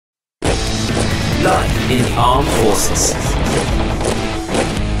in armed forces.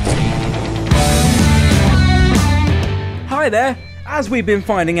 Hi there! As we've been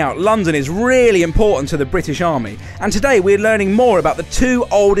finding out, London is really important to the British Army, and today we're learning more about the two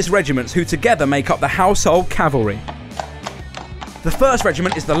oldest regiments who together make up the Household Cavalry. The first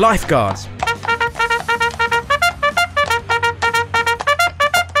regiment is the Life Guards.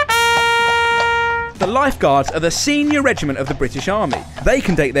 The Life Guards are the senior regiment of the British Army. They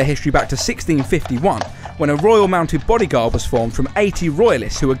can date their history back to 1651, when a Royal Mounted Bodyguard was formed from 80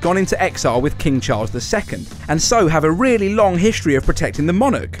 royalists who had gone into exile with King Charles II, and so have a really long history of protecting the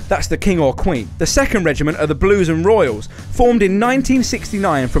monarch. That's the King or Queen. The second regiment are the Blues and Royals, formed in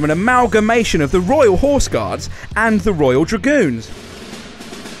 1969 from an amalgamation of the Royal Horse Guards and the Royal Dragoons.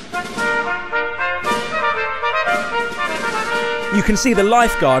 You can see the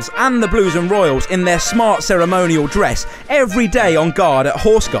Life Guards and the Blues and Royals in their smart ceremonial dress every day on guard at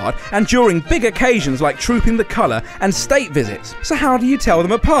Horse Guard and during big occasions like Trooping the Colour and state visits. So how do you tell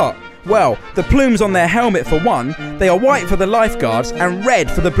them apart? Well, the plumes on their helmet for one, they are white for the Life Guards and red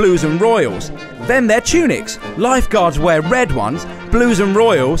for the Blues and Royals. Then their tunics. Life Guards wear red ones, Blues and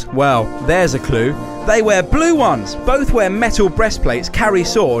Royals, well, there's a clue. They wear blue ones. Both wear metal breastplates, carry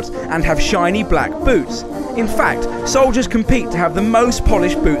swords and have shiny black boots. In fact, soldiers compete to have the most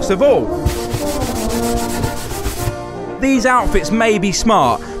polished boots of all. These outfits may be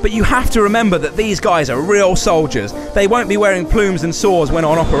smart, but you have to remember that these guys are real soldiers. They won't be wearing plumes and swords when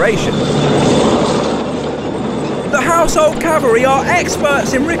on operation. The Household Cavalry are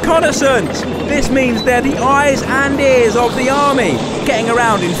experts in reconnaissance. This means they're the eyes and ears of the army, getting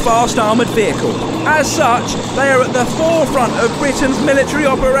around in fast armoured vehicles. As such, they are at the forefront of Britain's military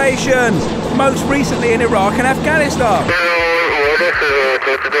operations, most recently in Iraq and Afghanistan.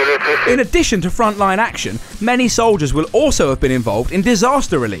 In addition to frontline action, many soldiers will also have been involved in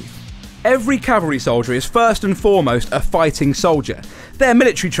disaster relief. Every cavalry soldier is first and foremost a fighting soldier. Their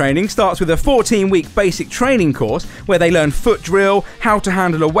military training starts with a 14-week basic training course where they learn foot drill, how to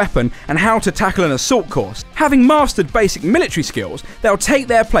handle a weapon and how to tackle an assault course. Having mastered basic military skills, they'll take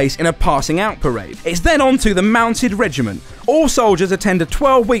their place in a passing out parade. It's then on to the mounted regiment. All soldiers attend a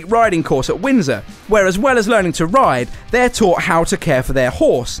 12-week riding course at Windsor, where as well as learning to ride, they're taught how to care for their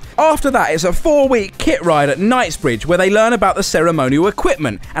horse. After that, it's a 4-week kit ride at Knightsbridge, where they learn about the ceremonial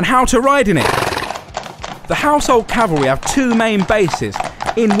equipment and how to ride in it. The Household Cavalry have two main bases,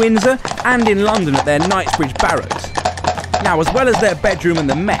 in Windsor and in London at their Knightsbridge barracks. Now, as well as their bedroom and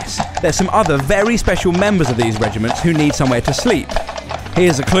the mess, there's some other very special members of these regiments who need somewhere to sleep.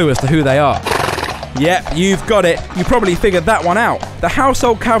 Here's a clue as to who they are. Yep, you've got it. You probably figured that one out. The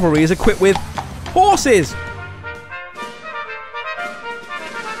Household Cavalry is equipped with horses.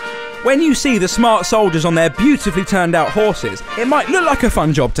 When you see the smart soldiers on their beautifully turned out horses, it might look like a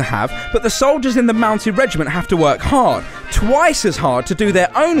fun job to have, but the soldiers in the mounted regiment have to work hard, twice as hard to do their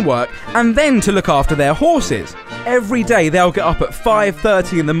own work and then to look after their horses. Every day they'll get up at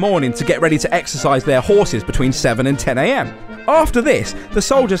 5:30 in the morning to get ready to exercise their horses between 7 and 10 AM. After this, the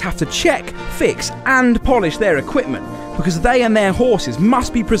soldiers have to check, fix and polish their equipment because they and their horses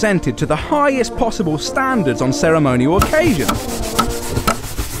must be presented to the highest possible standards on ceremonial occasions.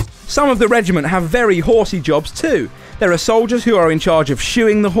 Some of the regiment have very horsey jobs too. There are soldiers who are in charge of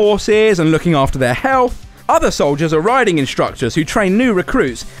shoeing the horses and looking after their health. Other soldiers are riding instructors who train new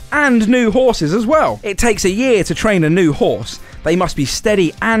recruits and new horses as well. It takes a year to train a new horse. They must be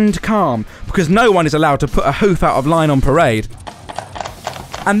steady and calm because no one is allowed to put a hoof out of line on parade.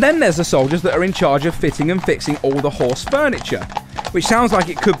 And then there's the soldiers that are in charge of fitting and fixing all the horse furniture, which sounds like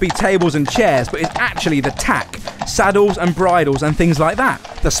it could be tables and chairs, but it's actually the tack, saddles and bridles and things like that.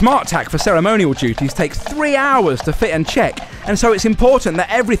 The smart tack for ceremonial duties takes 3 hours to fit and check, and so it's important that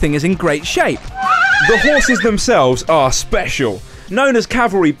everything is in great shape. The horses themselves are special. Known as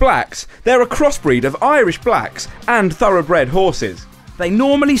Cavalry Blacks, they're a crossbreed of Irish Blacks and thoroughbred horses. They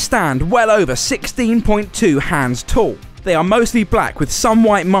normally stand well over 16.2 hands tall. They are mostly black with some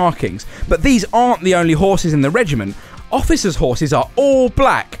white markings, but these aren't the only horses in the regiment. Officers' horses are all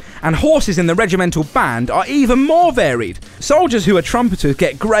black, and horses in the regimental band are even more varied. Soldiers who are trumpeters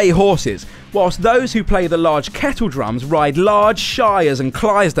get grey horses, whilst those who play the large kettle drums ride large Shires and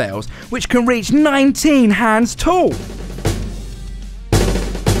Clydesdales, which can reach 19 hands tall.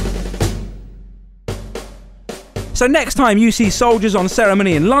 So next time you see soldiers on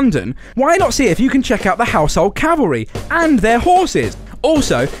ceremony in London, why not see if you can check out the Household Cavalry and their horses?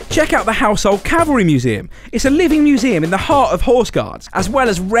 Also, check out the Household Cavalry Museum. It's a living museum in the heart of Horse Guards, as well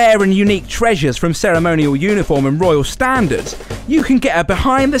as rare and unique treasures from ceremonial uniform and royal standards. You can get a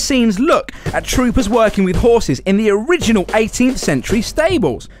behind-the-scenes look at troopers working with horses in the original 18th century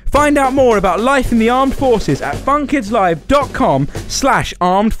stables. Find out more about life in the armed forces at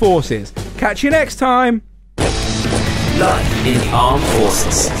funkidslive.com/armed forces. Catch you next time. Life in the armed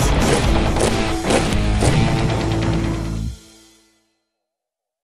forces.